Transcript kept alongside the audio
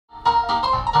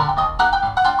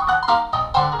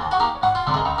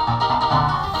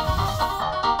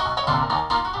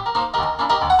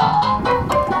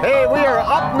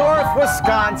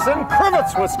Wisconsin,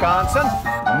 Crivets, Wisconsin.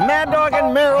 Mad Dog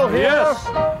and Merrill here. Yes.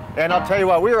 And I'll tell you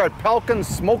what, we are at Pelkins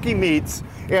Smoky Meats,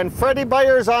 and Freddie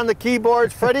Byers on the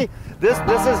keyboards. Freddie, this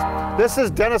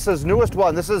is Dennis's newest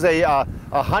one. This is a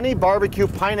honey barbecue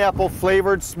pineapple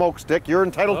flavored smoke stick. You're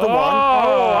entitled to one.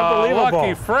 Oh, unbelievable.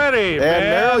 Lucky Freddie, And man.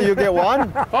 Merrill, you get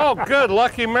one. Oh, good,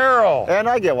 lucky Merrill. And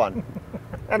I get one.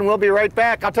 And we'll be right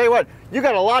back. I'll tell you what, you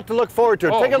got a lot to look forward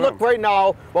to. Oh, take a look right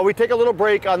now while we take a little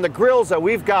break on the grills that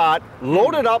we've got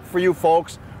loaded up for you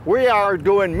folks. We are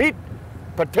doing meat,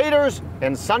 potatoes,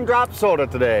 and sun-drop soda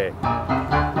today.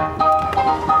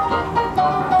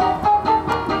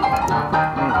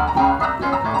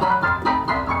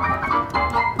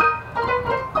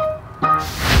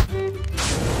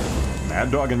 Mad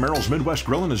Dog and Merrill's Midwest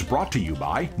Grillin' is brought to you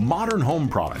by Modern Home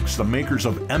Products, the makers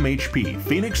of MHP,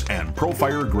 Phoenix, and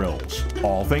Profire Grills.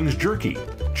 All Things Jerky,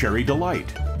 Cherry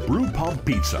Delight, Brew Pub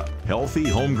Pizza, Healthy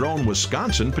Homegrown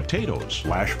Wisconsin Potatoes,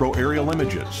 Lashbro Aerial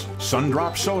Images,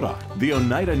 Sundrop Soda, the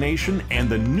Oneida Nation, and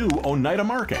the new Oneida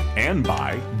Market. And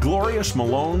by Glorious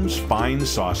Malone's Fine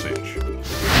Sausage.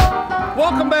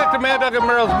 Welcome back to Mad Dog and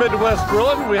Merrill's Midwest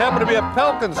Grillin'. We happen to be at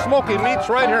Pelkins Smoky Meats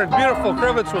right here in beautiful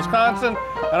Crivets, Wisconsin,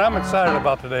 and I'm excited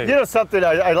about today. You know something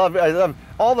I love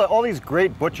all these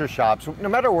great butcher shops, no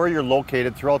matter where you're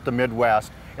located throughout the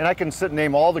Midwest. And I can sit and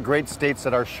name all the great states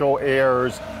that our show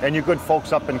airs, and you good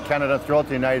folks up in Canada, throughout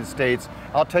the United States.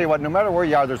 I'll tell you what, no matter where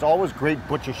you are, there's always great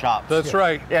butcher shops. That's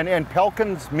right. And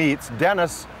Pelkins Meats,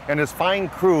 Dennis and his fine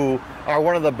crew are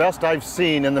one of the best I've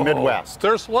seen in the Midwest.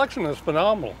 Their selection is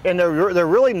phenomenal. And they're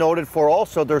really noted for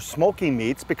also their smoky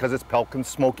meats, because it's Pelkins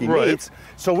Smoky Meats.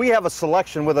 So we have a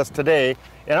selection with us today,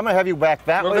 and I'm gonna have you back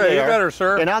that way there. Okay, you better,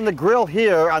 sir. And on the grill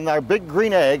here, on our big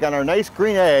green egg, on our nice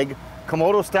green egg,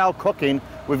 Komodo style cooking,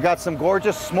 we've got some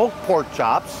gorgeous smoked pork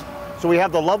chops. So we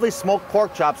have the lovely smoked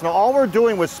pork chops. Now all we're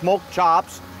doing with smoked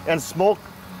chops and smoked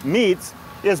meats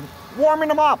is warming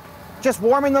them up. Just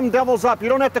warming them devils up. You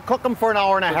don't have to cook them for an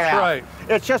hour and a half. That's right.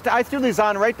 It's just, I threw these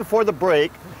on right before the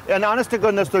break, and honest to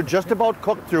goodness, they're just about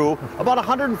cooked through, about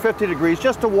 150 degrees,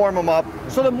 just to warm them up,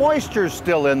 so the moisture's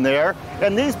still in there.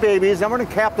 And these babies, I'm gonna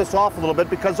cap this off a little bit,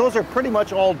 because those are pretty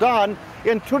much all done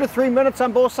in 2 to 3 minutes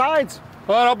on both sides.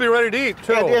 Well, I'll be ready to eat,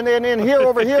 too. And here,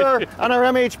 over here, on our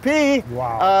MHP,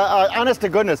 wow. Honest to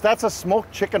goodness, that's a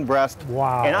smoked chicken breast.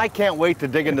 Wow. And I can't wait to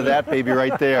dig into that baby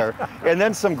right there. And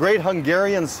then some great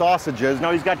Hungarian sausages.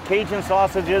 Now, he's got Cajun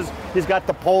sausages, he's got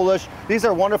the Polish. These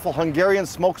are wonderful Hungarian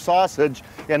smoked sausage.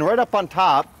 And right up on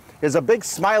top is a big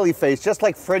smiley face, just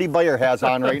like Freddie Byers has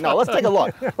on right now. Let's take a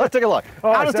look. Let's take a look. Oh,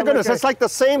 honest to goodness, it's like the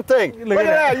same thing. Look at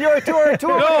that. You're a two or two.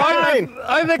 No,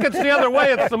 I think it's the other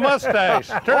way. It's the mustache.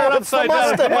 Turn it upside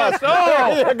down. It's the mustache.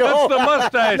 Oh, There you go. it's the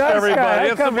mustache, Nice everybody. guy. I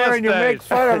It's the come here and you make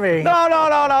mustache. fun of me. No.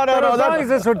 But as long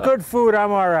as it's with good food, I'm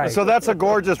all right. So that's a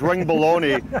gorgeous ring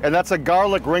bologna, and that's a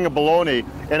garlic ring of bologna.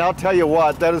 And I'll tell you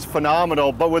what, that is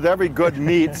phenomenal. But with every good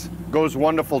meat goes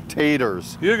wonderful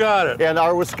taters. You got it. And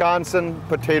our Wisconsin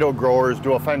potato growers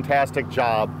do a fantastic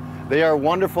job. They are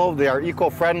wonderful, they are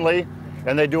eco-friendly,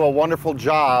 and they do a wonderful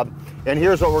job. And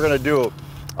here's what we're gonna do.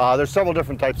 There's several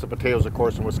different types of potatoes, of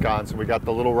course, in Wisconsin. We got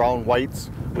the little round whites,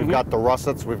 we've got the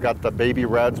russets, we've got the baby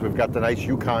reds, we've got the nice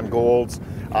Yukon golds.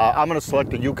 I'm gonna select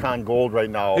the Yukon gold right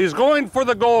now. He's going for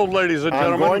the gold, ladies and I'm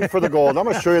gentlemen. going for the gold. I'm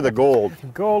gonna show you the gold.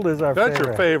 Gold is our That's favorite.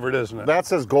 your favorite, isn't it? That's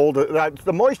his gold.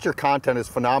 The moisture content is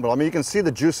phenomenal. I mean, you can see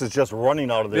the juices just running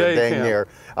out of there, Yeah, you dang can. near.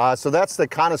 So that's the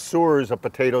connoisseurs of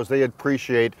potatoes. They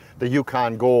appreciate the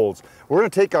Yukon Golds. We're gonna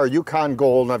take our Yukon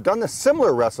Gold, and I've done the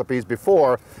similar recipes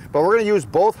before, but we're gonna use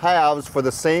both halves for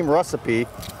the same recipe,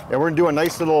 and we're gonna do a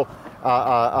nice little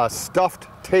stuffed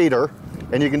tater,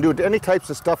 and you can do any types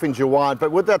of stuffings you want, but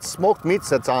with that smoked meat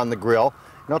that's on the grill,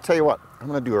 and I'll tell you what, I'm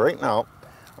gonna do right now.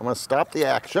 I'm gonna stop the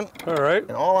action. All right.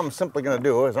 And all I'm simply gonna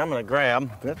do is I'm gonna grab,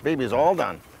 that baby's all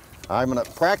done. I'm gonna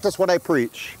practice what I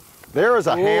preach. There is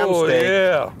a ham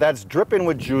steak that's dripping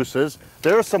with juices.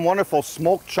 There's some wonderful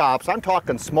smoked chops. I'm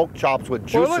talking smoked chops with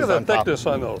juices Well, look at on the top. thickness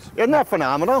on those. Isn't that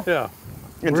phenomenal? Yeah.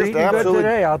 It's We're just eating good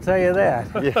today, I'll tell you that.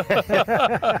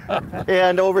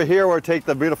 And over here, we'll take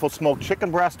the beautiful smoked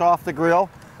chicken breast off the grill.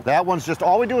 That one's just,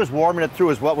 all we do is warming it through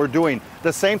is what we're doing.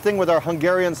 The same thing with our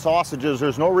Hungarian sausages.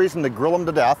 There's no reason to grill them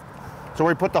to death. So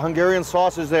we put the Hungarian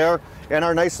sausage there and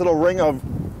our nice little ring of,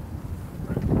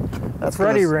 that's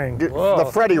Freddie ring. The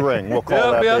Freddie ring, we'll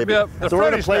call that, baby. The So we're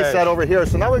gonna place stash. that over here.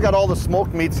 So now we've got all the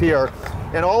smoked meats here.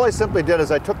 And all I simply did is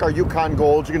I took our Yukon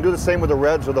Golds, you can do the same with the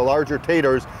reds or the larger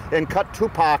taters, and cut 2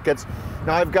 pockets.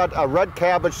 Now I've got a red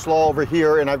cabbage slaw over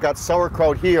here, and I've got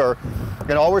sauerkraut here.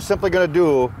 And all we're simply gonna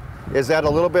do is add a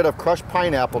little bit of crushed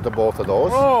pineapple to both of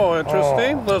those. Oh,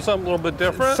 interesting. Something a little bit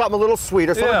different. Something a little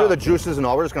sweeter. So I'm gonna do the juices and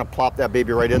all. We're just gonna plop that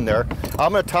baby right in there.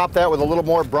 I'm gonna top that with a little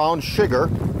more brown sugar.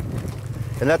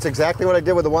 And that's exactly what I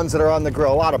did with the ones that are on the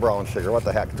grill. A lot of brown sugar, what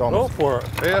the heck. It's almost Go for it.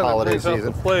 Yeah, holiday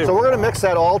season. So we're gonna mix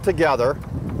that all together.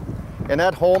 And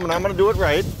at home, and I'm gonna do it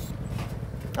right.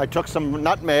 I took some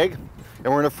nutmeg,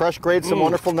 and we're gonna fresh grate some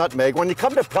wonderful nutmeg. When you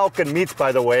come to Pelkin Meats,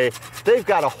 by the way, they've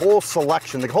got a whole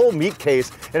selection, the whole meat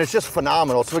case, and it's just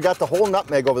phenomenal. So we got the whole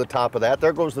nutmeg over the top of that.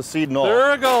 There goes the seed and all.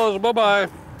 There it goes, bye-bye.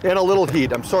 And a little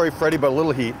heat. I'm sorry, Freddie, but a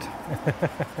little heat.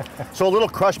 So a little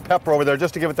crushed pepper over there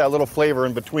just to give it that little flavor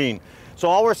in between. So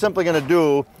all we're simply gonna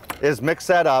do is mix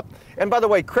that up. And by the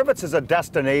way, Crivets is a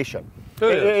destination.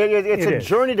 It's a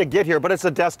journey to get here, but it's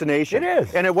a destination. It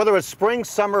is. And whether it's spring,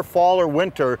 summer, fall, or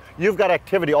winter, you've got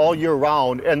activity all year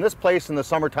round. And this place in the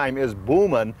summertime is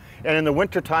booming. And in the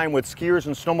wintertime with skiers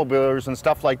and snowmobilers and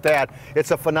stuff like that,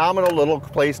 it's a phenomenal little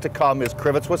place to come is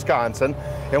Crivets, Wisconsin.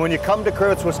 And when you come to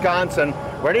Crivets, Wisconsin,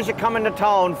 right as you come into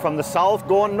town from the south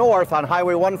going north on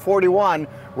Highway 141,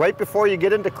 right before you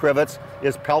get into Crivets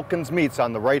is Pelkins Meats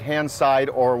on the right-hand side,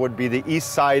 or would be the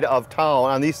east side of town,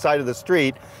 on the east side of the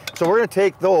street. So we're gonna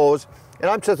take those,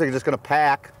 and I'm just gonna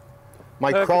pack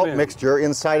my kraut mixture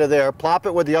inside of there, plop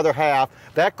it with the other half.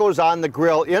 That goes on the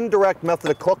grill, indirect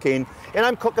method of cooking, and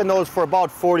I'm cooking those for about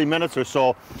 40 minutes or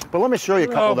so. But let me show you a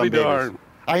couple of them babies. Darn.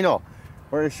 I know.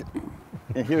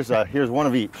 And here's one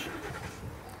of each.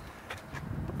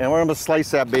 And we're gonna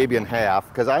slice that baby in half,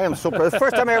 because I am super, it's the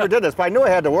first time I ever did this, but I knew it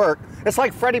had to work. It's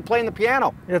like Freddie playing the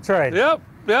piano. That's right. Yep.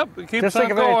 It keeps on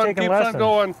going, keeps on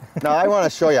going. Now I wanna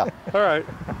show you. All right.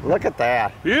 Look at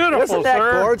that. Beautiful, Isn't that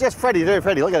sir. gorgeous? Freddie,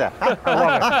 look at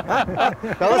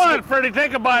that. Come on, Freddie,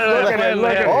 take a bite of that.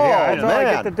 Look at it. Oh, That's all I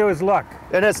man. get to do is look.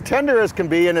 And as tender as can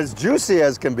be and as juicy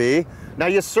as can be. Now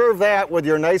you serve that with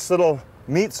your nice little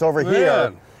meats over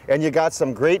here. And you got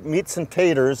some great meats and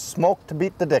taters, smoked to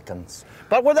beat the dickens.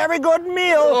 But with every good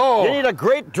meal, you need a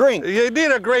great drink. You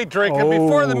need a great drink. And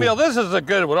before the meal, this is a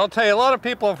good one. I'll tell you, a lot of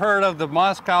people have heard of the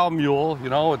Moscow Mule. You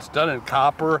know, it's done in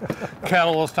copper,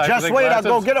 kettles type of thing. Just wait, I'll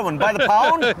go get one. By the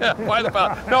pound? Yeah, by the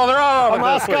pound. No, they're all over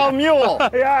this Moscow Mule.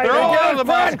 Yeah, They're all over the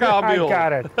Moscow Mule. I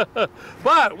got it.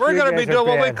 But we're going to be doing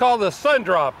what we bad. call the sun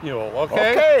drop mule,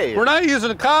 okay? We're not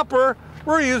using copper,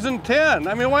 we're using tin.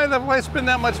 I mean, why spend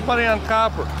that much money on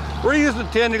copper? We're using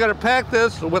tin. You got to pack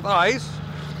this with ice.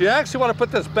 You actually want to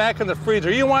put this back in the freezer.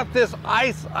 You want this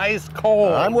ice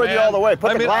cold. I'm with you all the way.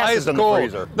 Put the glasses in the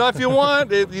freezer. Now, if you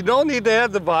want, you don't need to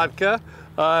add the vodka.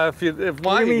 If you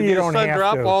want, you can use sun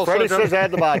drop. Freddie says add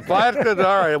the vodka. Vodka,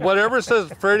 all right. Whatever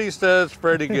Freddie says,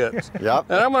 Freddie gets. Yep.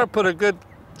 And I'm going to put a good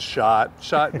shot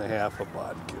and a half of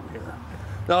vodka in here.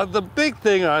 Now, the big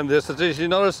thing on this is, as you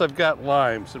notice, I've got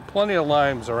limes, and plenty of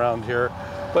limes around here.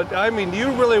 But, I mean, you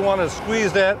really want to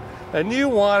squeeze that, and you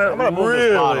want it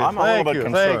really. I'm a little bit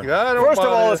concerned. First of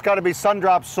all, it's got to be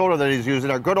Sundrop soda that he's using.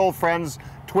 Our good old friends,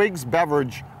 Twigs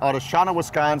Beverage out of Shawnee,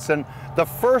 Wisconsin. The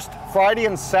first Friday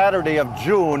and Saturday of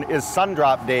June is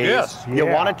Sundrop Days. Yes. You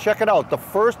want to check it out. The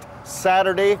first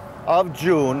Saturday of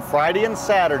June, Friday and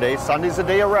Saturday, Sunday's a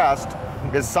day of rest,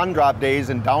 is Sundrop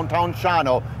Days in downtown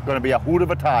Shawnee. Going to be a hoot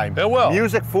of a time. It will.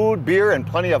 Music, food, beer, and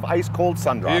plenty of ice cold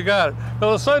Sundrop. You got it.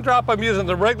 Now the Sundrop I'm using,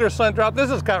 the regular Sundrop,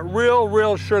 this has got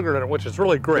real sugar in it, which is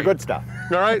really great. The good stuff.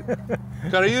 All right?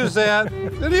 Got to use that.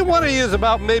 Then you want to use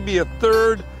about maybe a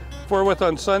third for with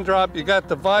on Sundrop. You got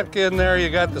the vodka in there,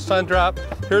 you got the Sundrop.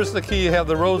 Here's the key, you have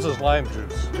the Rose's lime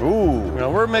juice. Ooh.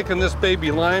 Now we're making this baby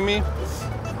limey.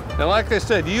 And like I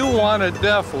said, you want it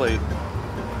definitely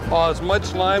as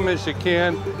much lime as you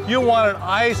can. You want it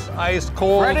ice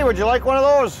cold. Freddie, would you like one of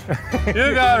those?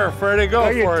 You got her, Freddie. Go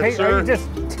for it, sir. Are you just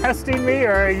testing me,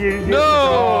 or are you?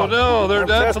 No, they're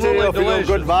absolutely if you delicious.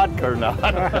 good vodka or not.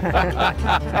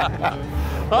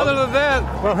 Other than that,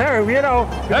 well, here, you know,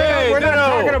 we're not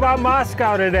talking about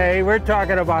Moscow today. We're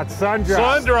talking about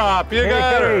Sundrop. Sundrop, you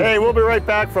got her. Hey, we'll be right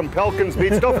back from Pelkins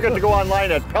Meats. Don't forget to go online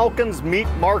at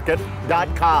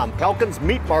pelkinsmeatmarket.com.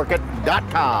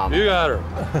 pelkinsmeatmarket.com. You got her.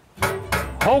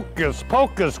 Hocus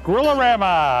Pocus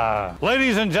Grillorama.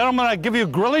 Ladies and gentlemen, I give you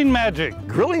grilling magic.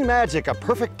 Grilling magic, a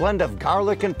perfect blend of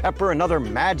garlic and pepper and other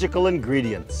magical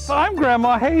ingredients. I'm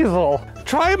Grandma Hazel.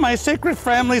 Try my secret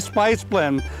family spice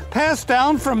blend, passed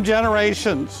down from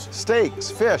generations.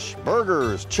 Steaks, fish,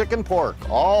 burgers, chicken, pork,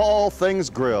 all things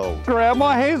grilled.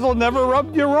 Grandma Hazel never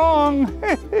rubbed you wrong.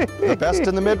 The best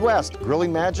in the Midwest.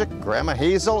 Grilling magic, Grandma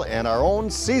Hazel, and our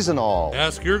own seasonal.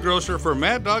 Ask your grocer for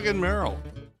Mad Dog and Merrill.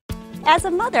 As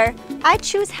a mother, I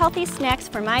choose healthy snacks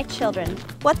for my children.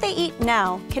 What they eat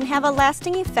now can have a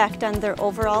lasting effect on their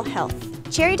overall health.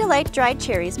 Cherry Delight dried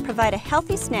cherries provide a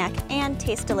healthy snack and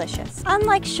taste delicious.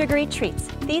 Unlike sugary treats,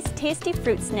 these tasty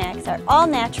fruit snacks are all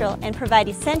natural and provide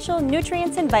essential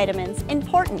nutrients and vitamins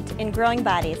important in growing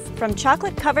bodies. From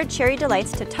chocolate-covered Cherry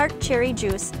Delights to tart cherry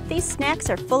juice, these snacks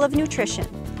are full of nutrition.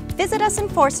 Visit us in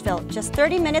Forestville, just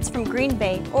 30 minutes from Green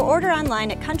Bay, or order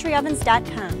online at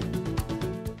countryovens.com.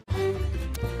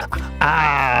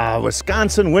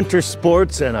 Wisconsin winter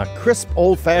sports and a crisp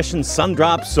old-fashioned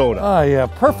Sundrop soda. Oh yeah,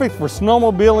 perfect for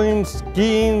snowmobiling,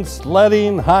 skiing,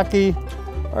 sledding, hockey,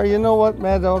 or you know what,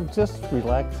 Mad Dog, just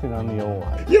relaxing on the old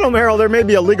ice. You know, Merrill, there may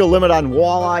be a legal limit on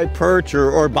walleye, perch,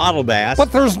 or bottle bass.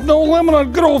 But there's no limit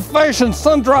on good old-fashioned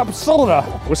Sundrop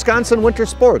soda. Wisconsin winter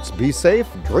sports. Be safe,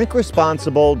 drink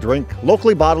responsible, drink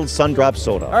locally bottled Sundrop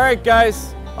soda. All right,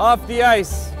 guys, off the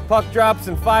ice. Puck drops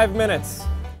in 5 minutes.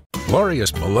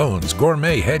 Glorious Malone's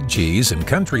gourmet head cheese and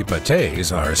country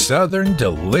pâtés are southern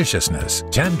deliciousness.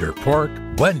 Tender pork,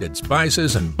 blended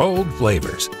spices, and bold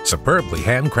flavors. Superbly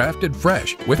handcrafted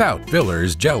fresh, without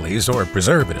fillers, jellies, or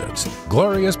preservatives.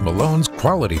 Glorious Malone's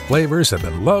quality flavors have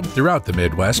been loved throughout the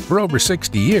Midwest for over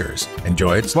 60 years.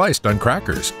 Enjoy it sliced on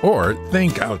crackers, or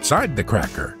think outside the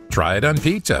cracker. Try it on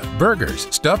pizza, burgers,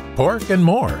 stuffed pork, and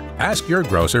more. Ask your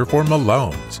grocer for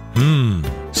Malone's.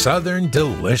 Southern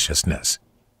deliciousness.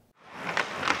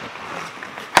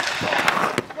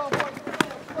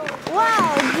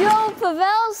 Wow, Joe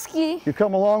Pavelski. You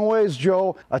come a long ways,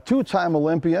 Joe. A two-time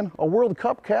Olympian, a World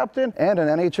Cup captain, and an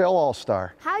NHL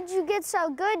All-Star. How'd you get so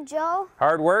good, Joe?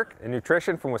 Hard work and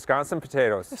nutrition from Wisconsin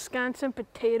potatoes. Wisconsin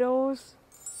potatoes.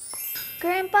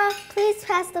 Grandpa, please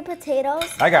pass the potatoes.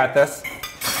 I got this.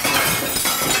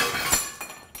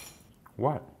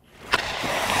 What?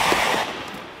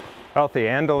 Healthy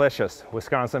and delicious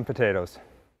Wisconsin potatoes.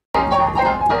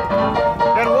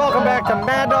 And welcome back to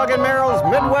Mad Dog and Merrill's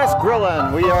Midwest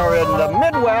Grillin'. We are in the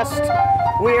Midwest.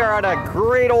 We are at a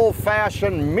great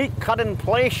old-fashioned meat cutting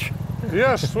place.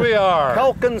 Yes, we are.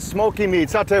 Pelkins Smoky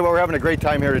Meats. I'll tell you what, we're having a great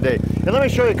time here today. And let me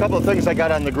show you a couple of things I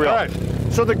got on the grill. All right.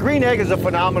 So the green egg is a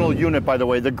phenomenal unit, by the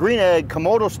way. The green egg,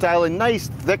 Komodo style, in nice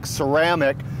thick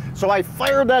ceramic. So I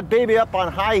fired that baby up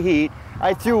on high heat.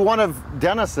 I threw one of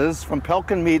Dennis's from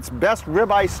Pelkin Meats best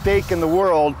ribeye steak in the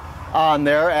world on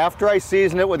there after I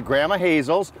seasoned it with Grandma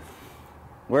Hazel's.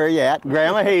 Where are you at?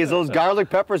 Grandma Hazel's, garlic,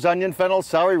 peppers, onion, fennel,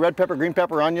 celery, red pepper, green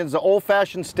pepper, onions, the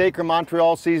old-fashioned steak or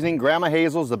Montreal seasoning. Grandma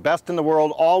Hazel's, the best in the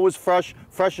world, always fresh,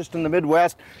 freshest in the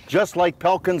Midwest, just like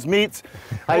Pelkins Meats.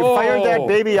 I fired that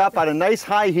baby up at a nice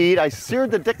high heat. I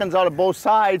seared the dickens out of both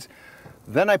sides.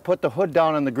 Then I put the hood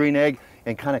down on the green egg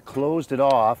and kind of closed it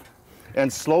off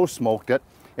and slow smoked it.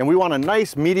 And we want a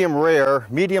nice medium rare,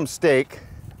 medium steak.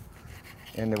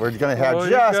 And we're going to have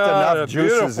just enough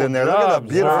juices in there. Look at the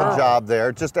beautiful job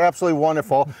there. Just absolutely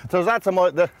wonderful. So that's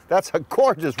a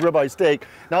gorgeous ribeye steak.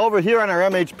 Now over here on our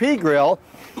MHP grill,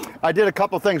 I did a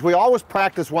couple things. We always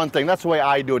practice one thing. That's the way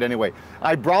I do it anyway.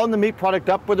 I brown the meat product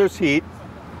up where there's heat.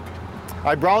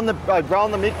 I brown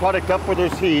the meat product up where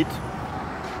there's heat.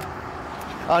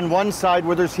 On one side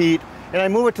where there's heat, and I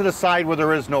move it to the side where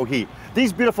there is no heat.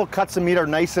 These beautiful cuts of meat are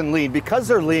nice and lean. Because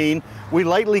they're lean, we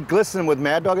lightly glisten them with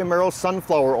Mad Dog and Merrill's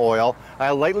sunflower oil.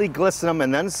 I lightly glisten them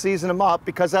and then season them up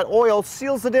because that oil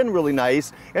seals it in really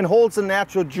nice and holds the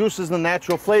natural juices and the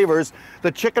natural flavors.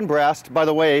 The chicken breast, by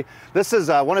the way, this is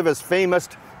one of his famous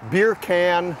beer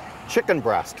can chicken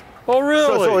breast. Oh,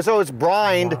 really? So it's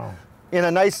brined in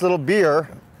a nice little beer.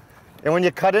 And when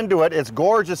you cut into it, it's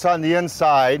gorgeous on the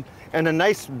inside. And a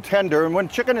nice tender, and when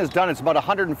chicken is done, it's about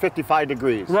 155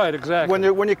 degrees. Right,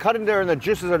 exactly. When you cut in there and the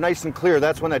juices are nice and clear,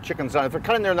 that's when that chicken's done. If you're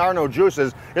cutting there and there are no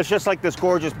juices, it's just like this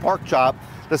gorgeous pork chop.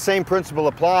 The same principle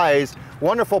applies.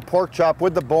 Wonderful pork chop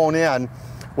with the bone in.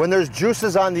 When there's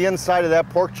juices on the inside of that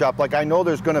pork chop, like I know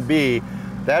there's gonna be,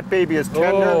 that baby is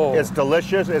tender, it's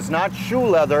delicious, it's not shoe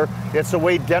leather, it's the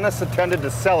way Dennis intended to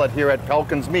sell it here at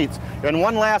Pelkins Meats. And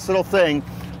one last little thing,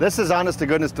 this is honest to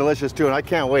goodness delicious too, and I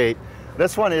can't wait.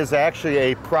 This one is actually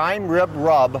a prime rib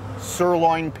rub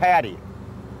sirloin patty.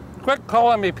 Quit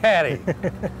calling me Patty.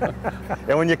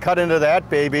 And when you cut into that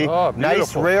baby,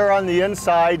 nice rare on the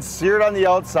inside, seared on the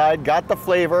outside, got the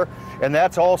flavor, and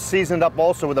that's all seasoned up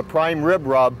also with a prime rib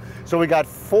rub. So we got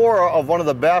 4 of one of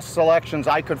the best selections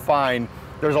I could find.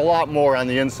 There's a lot more on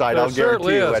the inside, I'll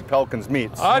guarantee you, at Pelkins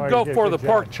Meats. I'd go for the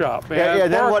pork chop, man. Yeah,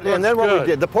 and then what we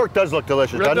did, the pork does look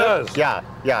delicious, doesn't it? It does.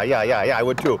 Yeah, I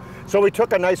would too. So we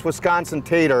took a nice Wisconsin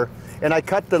tater, and I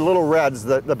cut the little reds,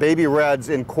 the baby reds,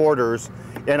 in quarters,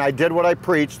 and I did what I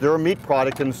preached. They're a meat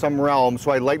product in some realm,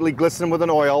 so I lightly glistened them with an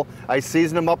oil. I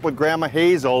seasoned them up with Grandma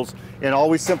Hazel's, and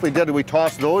all we simply did is we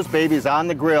tossed those babies on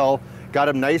the grill Got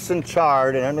them nice and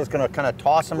charred, and I'm just gonna kind of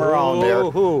toss them around there.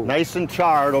 Nice and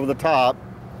charred over the top,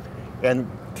 and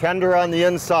tender on the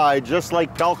inside, just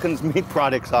like Pelkins meat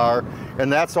products are.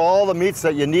 And that's all the meats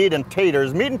that you need in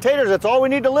taters. Meat and taters, that's all we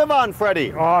need to live on,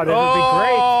 Freddie. Oh, that would be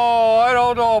great. Oh, I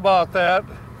don't know about that.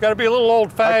 Got to be a little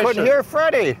old-fashioned. I couldn't hear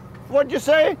Freddie. What'd you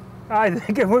say? I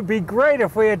think it would be great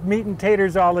if we had meat and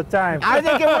taters all the time. I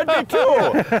think it would be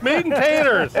too. Meat and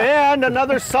taters. And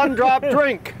another sun-drop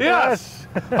drink. Yes.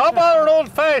 How about an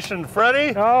old-fashioned,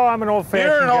 Freddie? Oh, I'm an old-fashioned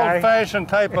guy. You're an old-fashioned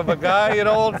type of a guy. You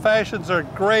know, old-fashions are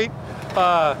great.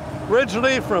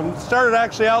 Originally started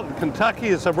actually out in Kentucky.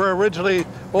 It's where originally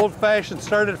old-fashioned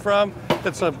started from.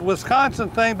 It's a Wisconsin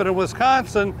thing, but in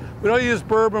Wisconsin, we don't use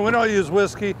bourbon, we don't use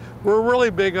whiskey. We're really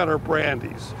big on our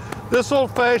brandies. This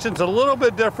old-fashioned's a little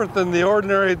bit different than the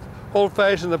ordinary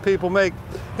old-fashioned that people make.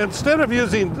 Instead of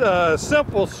using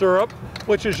simple syrup,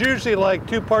 which is usually like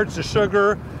 2 parts of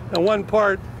sugar and 1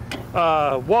 part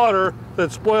water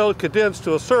that's boiled, condensed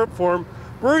to a syrup form,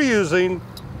 we're using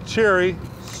cherry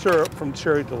syrup from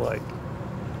Cherry Delight.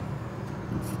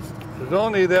 You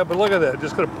don't need that, but look at that.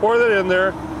 Just gonna pour that in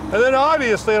there. And then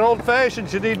obviously in old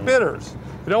fashions, you need bitters.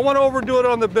 You don't want to overdo it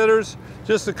on the bitters,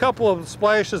 just a couple of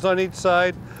splashes on each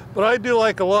side. But I do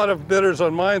like a lot of bitters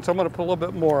on mine, so I'm gonna put a little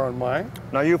bit more on mine.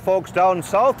 Now you folks down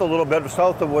south, a little bit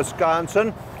south of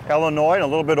Wisconsin, Illinois, and a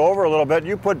little bit over a little bit,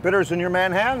 you put bitters in your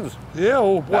Manhattans. Yeah,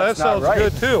 well, boy, that sounds right.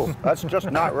 good too. That's just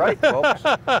not right, folks.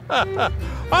 I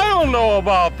don't know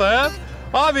about that.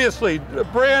 Obviously,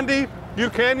 brandy, you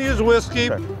can use whiskey,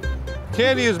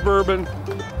 can use bourbon.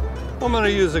 I'm gonna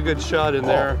use a good shot in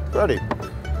there. Ready.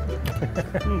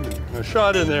 A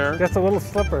shot in there. Just a little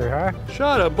slippery, huh?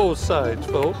 Shot on both sides,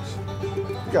 folks.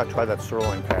 You gotta try that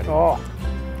sirloin patty. Oh.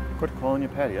 Quit calling you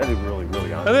patty. That is really,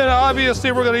 really honest. And then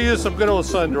obviously we're gonna use some good old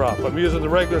sun drop. I'm using the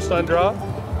regular sun drop.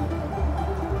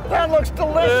 That looks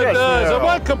delicious. It does. Now. And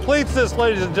what completes this,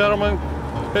 ladies and gentlemen,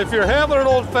 if you're having an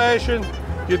old fashioned,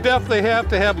 you definitely have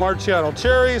to have Marciano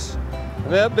cherries.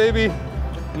 And that baby,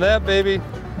 and that baby.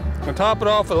 And top it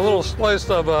off with a little slice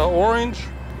of orange.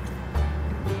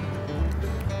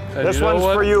 And this one's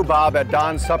for you, Bob, at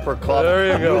Don's Supper Club.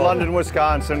 There you go. New London,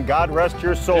 Wisconsin. God rest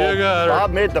your soul. You got her.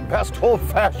 Bob made the best old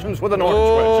fashions with an orange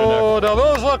wedge in there. Oh, now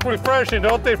those look refreshing,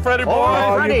 don't they, Freddie boy?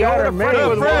 Oh, Freddie, you got her Freddie made.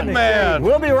 with Fred one. man.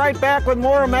 We'll be right back with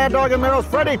more of Mad Dog and Merrill's.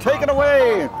 Freddie, take it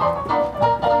away.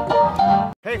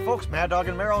 Hey folks, Mad Dog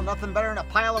and Merrill, nothing better than a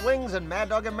pile of wings and Mad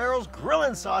Dog and Merrill's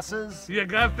grilling sauces. You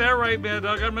got that right, Mad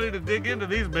Dog. I'm ready to dig into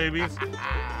these babies.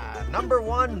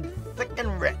 #1, thick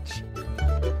and rich.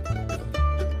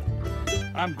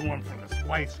 I'm going for the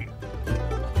spicy.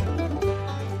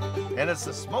 And it's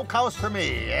the smokehouse for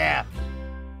me, yeah.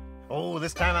 Oh,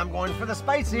 this time I'm going for the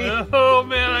spicy. Oh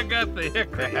man, I got the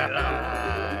hickory.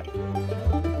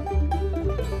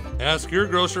 Ask your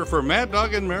grocer for Mad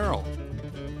Dog and Merrill.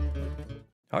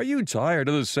 Are you tired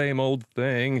of the same old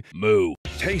thing? Moo.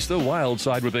 Taste the wild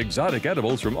side with exotic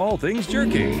edibles from All Things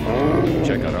Jerky.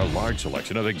 Check out our large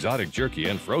selection of exotic jerky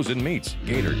and frozen meats.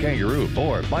 Gator, kangaroo,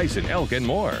 boar, bison, elk, and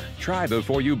more. Try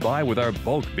before you buy with our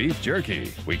bulk beef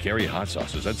jerky. We carry hot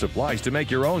sauces and supplies to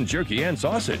make your own jerky and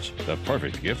sausage. The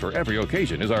perfect gift for every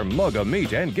occasion is our mug of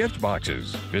meat and gift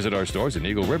boxes. Visit our stores in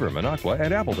Eagle River, Minocqua,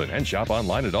 and Appleton, and shop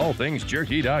online at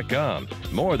allthingsjerky.com.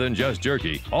 More than just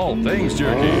jerky, all things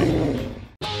jerky.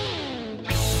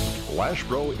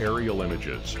 LashPro Aerial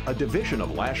Images, a division of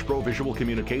LashPro Visual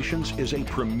Communications, is a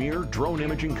premier drone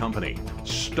imaging company.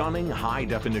 Stunning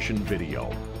high-definition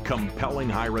video, compelling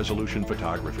high-resolution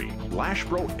photography.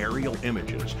 LashPro Aerial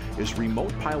Images is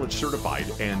remote pilot certified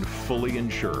and fully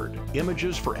insured.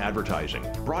 Images for advertising,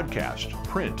 broadcast,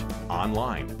 print,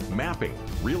 online, mapping,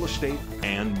 real estate,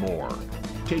 and more.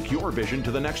 Take your vision to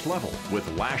the next level with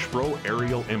LashPro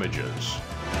Aerial Images.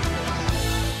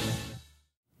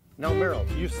 Now, Merrill,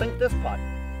 you sink this putt,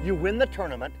 you win the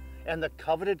tournament, and the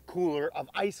coveted cooler of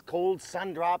ice-cold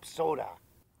Sundrop soda.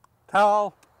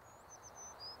 Towel.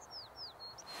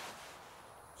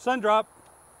 Sun drop.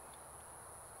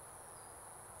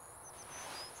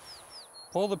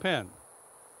 Pull the pin.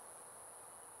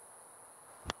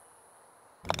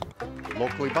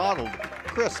 Locally bottled,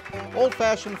 crisp,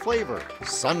 old-fashioned flavor,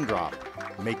 Sundrop.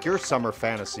 Make your summer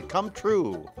fantasy come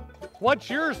true.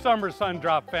 What's your summer sun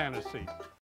drop fantasy?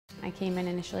 I came in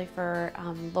initially for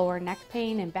lower neck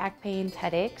pain and back pain,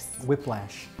 headaches.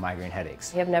 Whiplash, migraine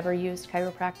headaches. I have never used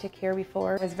chiropractic here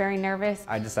before. I was very nervous.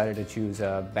 I decided to choose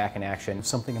Back in Action.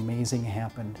 Something amazing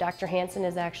happened. Dr. Hansen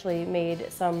has actually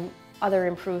made some other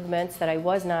improvements that I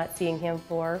was not seeing him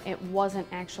for. It wasn't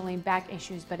actually back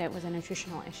issues, but it was a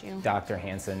nutritional issue. Dr.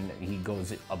 Hansen, he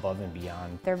goes above and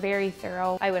beyond. They're very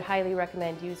thorough. I would highly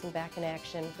recommend using Back in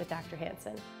Action with Dr.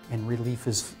 Hansen. And relief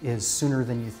is sooner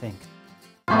than you think.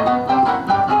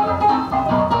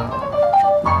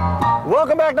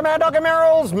 Welcome back to Mad Dog and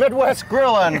Merrill's Midwest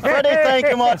Grillin'. Freddie, thank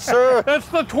you much, sir. It's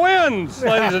the twins,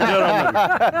 ladies and gentlemen.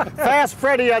 Fast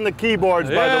Freddie on the keyboards,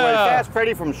 by the way. Fast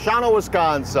Freddie from Shawano,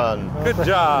 Wisconsin. Good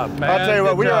job, man. I'll tell you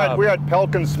what, we're at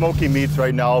Pelkins Smoky Meats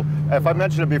right now. If I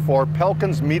mentioned it before,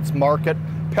 Pelkins Meats Market,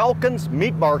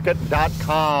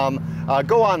 pelkinsmeatmarket.com.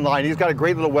 Go online. He's got a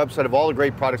great little website of all the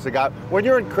great products they got. When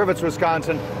you're in Crivitz,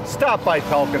 Wisconsin, stop by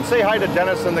Pelkins. Say hi to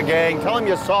Dennis and the gang. Tell him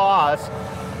you saw us,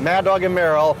 Mad Dog and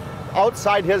Merrill,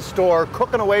 outside his store,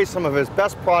 cooking away some of his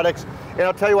best products. And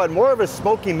I'll tell you what, more of his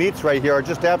smoky meats right here are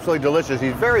just absolutely delicious.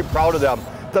 He's very proud of them.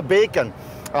 The bacon.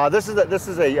 This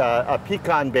is a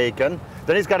pecan bacon.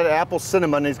 Then he's got an apple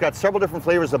cinnamon. He's got several different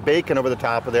flavors of bacon over the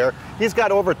top of there. He's got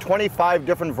over 25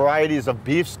 different varieties of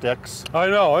beef sticks. I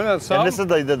know, isn't that something? And this is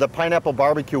the pineapple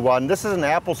barbecue one. This is an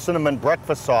apple cinnamon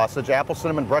breakfast sausage.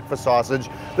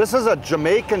 This is a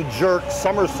Jamaican jerk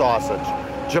summer sausage.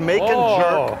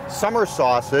 Jerk summer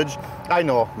sausage. I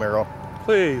know, Merrill.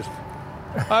 Please.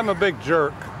 I'm a big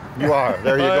jerk. You are.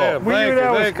 There you go. We knew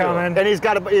that was coming. And he's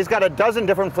got a dozen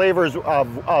different flavors of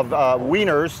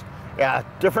wieners. Yeah,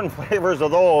 different flavors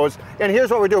of those. And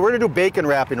here's what we're doing. We're gonna do bacon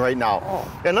wrapping right now.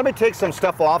 And let me take some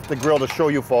stuff off the grill to show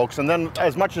you folks. And then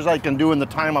as much as I can do in the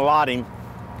time allotting.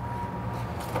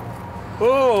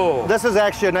 Oh. This is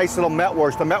actually a nice little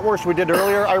metwurst. The metwurst we did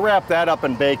earlier, I wrapped that up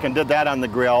in bacon, did that on the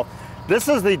grill. This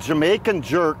is the Jamaican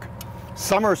jerk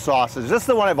summer sausage. This is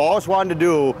the one I've always wanted to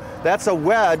do. That's a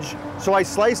wedge. So I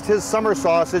sliced his summer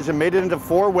sausage and made it into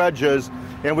 4 wedges.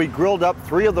 And we grilled up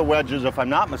 3 of the wedges, if I'm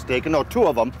not mistaken. No, 2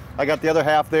 of them. I got the other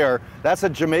half there. That's a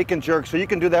Jamaican jerk, so you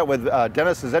can do that with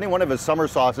Dennis's, any one of his summer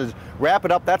sausages. Wrap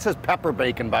it up. That's his pepper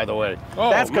bacon, by the way.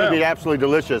 That's going to be absolutely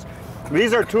delicious.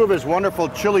 These are 2 of his wonderful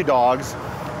chili dogs.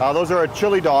 Those are a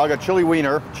chili dog, a chili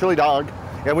wiener, chili dog.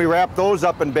 And we wrap those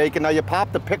up in bacon. Now you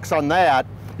pop the picks on that.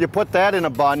 You put that in a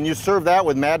bun. You serve that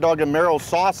with Mad Dog and Merrill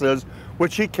sauces,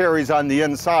 which he carries on the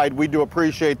inside. We do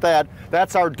appreciate that.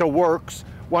 That's our DeWorks.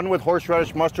 One with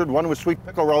horseradish mustard, one with sweet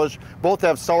pickle relish. Both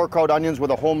have sauerkraut onions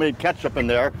with a homemade ketchup in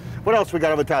there. What else we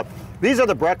got over the top? These are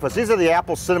the breakfast. These are the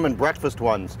apple cinnamon breakfast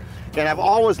ones. And I've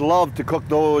always loved to cook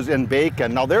those in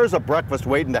bacon. Now there's a breakfast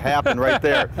waiting to happen right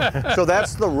there. So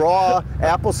that's the raw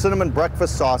apple cinnamon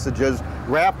breakfast sausages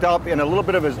wrapped up in a little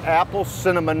bit of his apple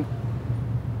cinnamon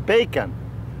bacon.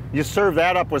 You serve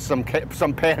that up with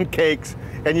some pancakes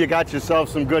and you got yourself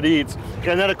some good eats.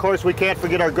 And then of course we can't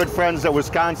forget our good friends at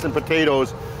Wisconsin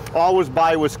Potatoes. Always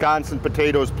buy Wisconsin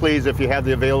potatoes, please, if you have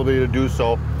the availability to do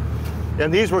so.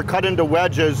 And these were cut into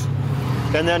wedges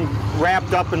and then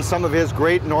wrapped up in some of his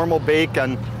great normal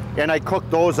bacon. And I cooked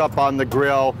those up on the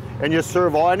grill. And you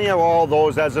serve any of all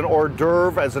those as an hors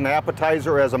d'oeuvre, as an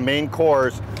appetizer, as a main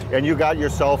course. And you got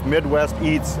yourself Midwest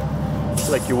eats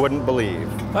like you wouldn't believe.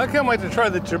 I can't wait to try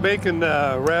the Jamaican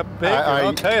wrapped bacon.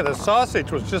 I'll tell you, the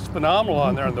sausage was just phenomenal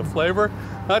on there, and the flavor,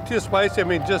 not too spicy. I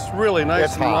mean, just really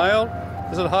nice and mild.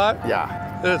 Is it hot?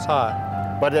 Yeah, it is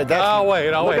hot. But that's, I'll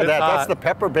wait. Look at that. That's the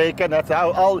pepper bacon. That's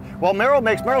well,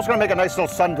 Merrill's going to make a nice little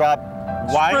sun drop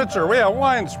wine spritzer. Yeah,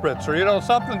 wine spritzer. You know,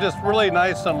 something just really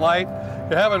nice and light.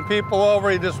 You're having people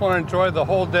over. You just want to enjoy the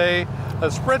whole day. A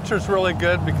spritzer's really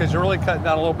good because you're really cutting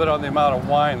down a little bit on the amount of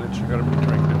wine that you're going to be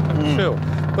drinking too.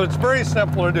 But it's very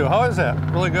simple to do. How is that?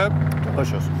 Really good?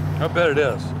 Delicious. I bet it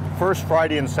is. First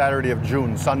Friday and Saturday of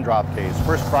June, sun drop days.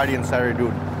 First Friday and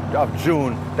Saturday of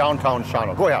June, downtown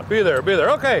Shawano. Go ahead. Be there, be there.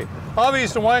 Okay,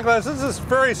 obvious in wine glass. This is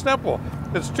very simple.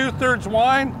 It's 2/3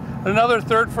 wine, another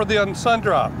third for the sun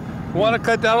drop. You want to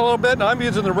cut down a little bit? Now I'm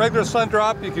using the regular sun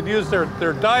drop. You could use their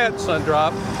diet sun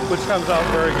drop, which comes out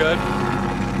very good.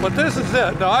 But this is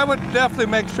it. Now I would definitely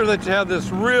make sure that you have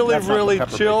this really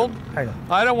chilled.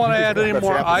 I don't want to add any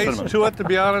more ice to it, to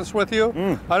be honest with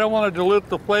you. I don't want to dilute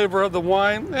the flavor of the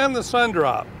wine and the sun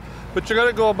drop. But you're going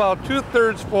to go about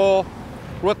 2/3 full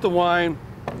with the wine,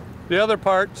 the other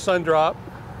part sun drop.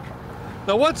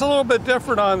 Now what's a little bit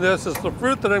different on this is the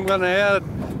fruit that I'm going to add.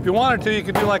 If you wanted to, you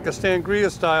could do like a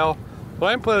sangria style, but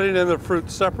I'm putting in the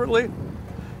fruit separately.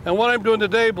 And what I'm doing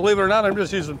today, believe it or not, I'm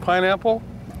just using pineapple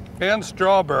and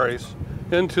strawberries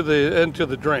into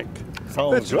the drink.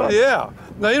 Sounds good. Yeah.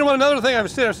 Now you know what? Another thing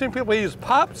I've seen people use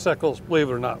popsicles, believe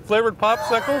it or not, flavored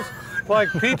popsicles. like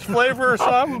peach flavor or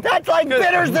something. That's like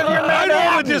bitters in your I know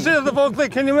what Manhattan. you see the folks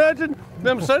think. Can you imagine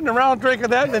them sitting around drinking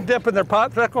that and then dipping their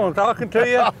popsicle and talking to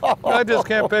you? I just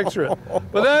can't picture it.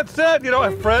 But that's it. You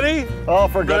know, Freddie. Oh,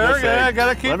 for goodness sake. Yeah,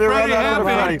 gotta keep Freddie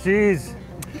happy. Jeez.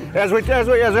 As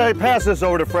I pass this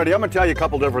over to Freddie, I'm going to tell you a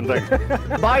couple different things.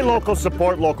 Buy local,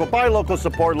 support local. Buy local,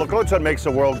 support local. That's what makes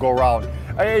the world go round.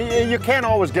 You can't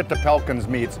always get to Pelkins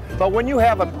Meats, but when you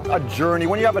have a journey,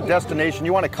 when you have a destination,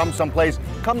 you want to come someplace,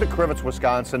 come to Crivets,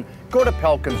 Wisconsin, go to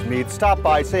Pelkins Meats, stop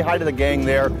by, say hi to the gang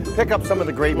there, pick up some of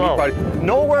the great meat products.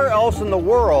 Nowhere else in the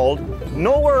world,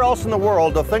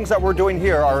 the things that we're doing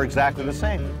here are exactly the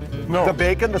same. No. The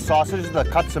bacon, the sausages, the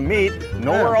cuts of meat,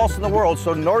 nowhere else in the world.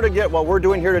 So in order to get what we're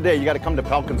doing here today, you got to come to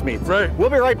Pelkins Meats. Right. We'll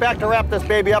be right back to wrap this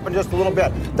baby up in just a little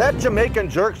bit. That Jamaican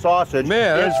jerk sausage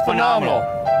is phenomenal.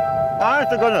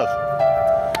 Honest to goodness.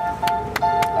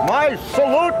 My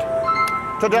salute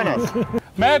to Dennis.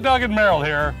 Mad Dog and Merrill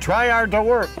here. Try our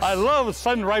DeWorks. I love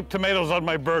sun-ripe tomatoes on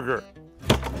my burger.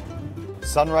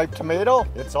 Sun-ripe tomato,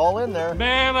 it's all in there.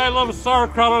 Man, I love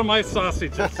sauerkraut on my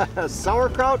sausages.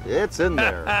 Sauerkraut, it's in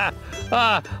there.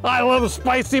 I love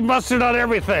spicy mustard on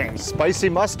everything. Spicy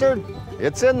mustard,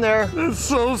 it's in there. It's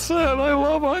so sad, I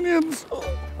love onions.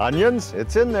 Onions,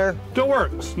 it's in there.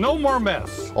 DeWorks, no more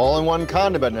mess. All-in-one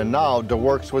condiment, and now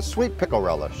DeWorks with sweet pickle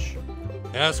relish.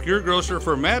 Ask your grocer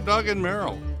for Mad Dog and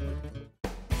Merrill.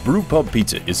 Brew Pub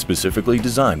Pizza is specifically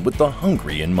designed with the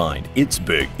hungry in mind. It's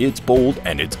big, it's bold,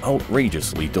 and it's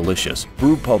outrageously delicious.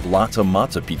 Brew Pub Latza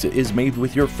Matza Pizza is made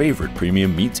with your favorite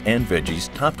premium meats and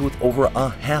veggies, topped with over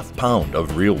a ½ pound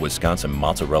of real Wisconsin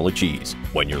mozzarella cheese.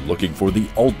 When you're looking for the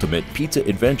ultimate pizza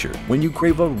adventure, when you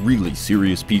crave a really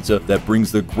serious pizza that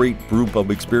brings the great Brew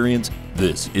Pub experience,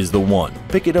 this is the one.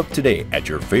 Pick it up today at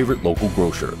your favorite local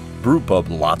grocer. Brew Pub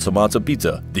Latza Matza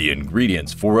Pizza, the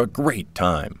ingredients for a great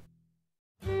time.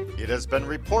 It has been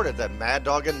reported that Mad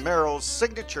Dog and Merrill's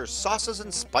signature sauces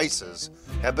and spices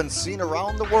have been seen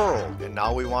around the world, and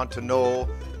now we want to know,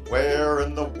 where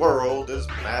in the world is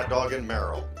Mad Dog and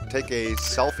Merrill? Take a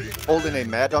selfie holding a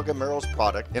Mad Dog and Merrill's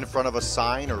product in front of a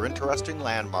sign or interesting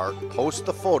landmark, post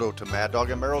the photo to Mad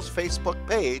Dog and Merrill's Facebook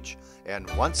page, and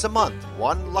once a month,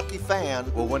 one lucky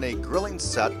fan will win a grilling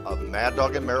set of Mad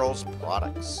Dog and Merrill's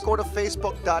products. Go to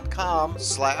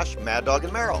facebook.com/Mad Dog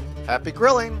and Merrill. Happy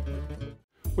grilling!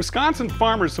 Wisconsin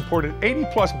farmers support an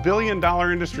 $80+ billion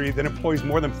industry that employs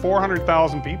more than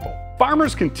 400,000 people.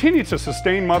 Farmers continue to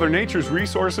sustain Mother Nature's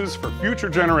resources for future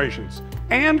generations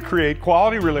and create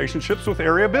quality relationships with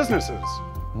area businesses.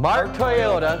 Mark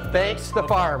Toyota thanks the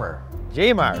farmer.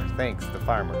 J-Mar thanks the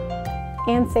farmer.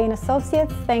 Ansane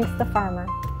Associates thanks the farmer.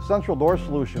 Central Door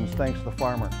Solutions thanks the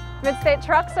farmer. Mid-State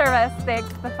Truck Service thanks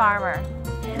the farmer.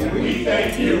 And we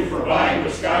thank you for buying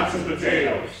Wisconsin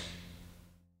potatoes.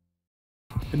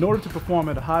 In order to perform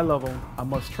at a high level, I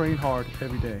must train hard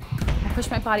every day. I push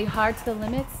my body hard to the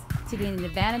limits to gain an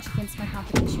advantage against my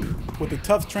competition. With a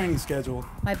tough training schedule,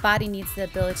 my body needs the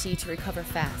ability to recover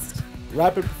fast.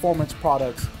 Rapid Performance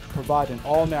products provide an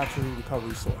all-natural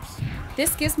recovery source.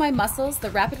 This gives my muscles the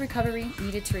rapid recovery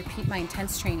needed to repeat my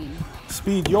intense training.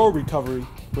 Speed your recovery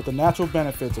with the natural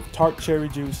benefits of tart cherry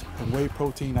juice and whey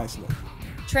protein isolate.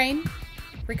 Train,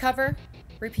 recover,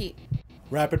 repeat.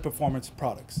 Rapid Performance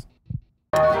products.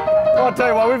 Well, I'll tell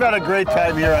you what, we've had a great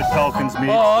time here at Pelkins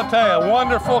Meats. Oh, I'll tell you,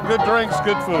 wonderful, good drinks,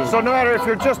 good food. So no matter if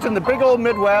you're just in the big old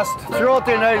Midwest, throughout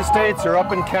the United States, or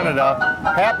up in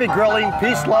Canada, happy grilling,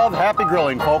 peace, love, happy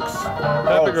grilling, folks.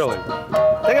 Happy grilling.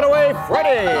 Take it away,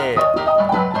 Freddie!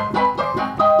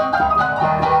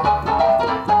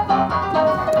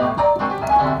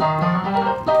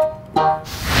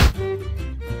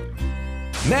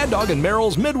 Mad Dog and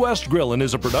Merrill's Midwest Grillin'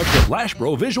 is a production of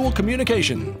Lashbro Visual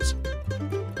Communications.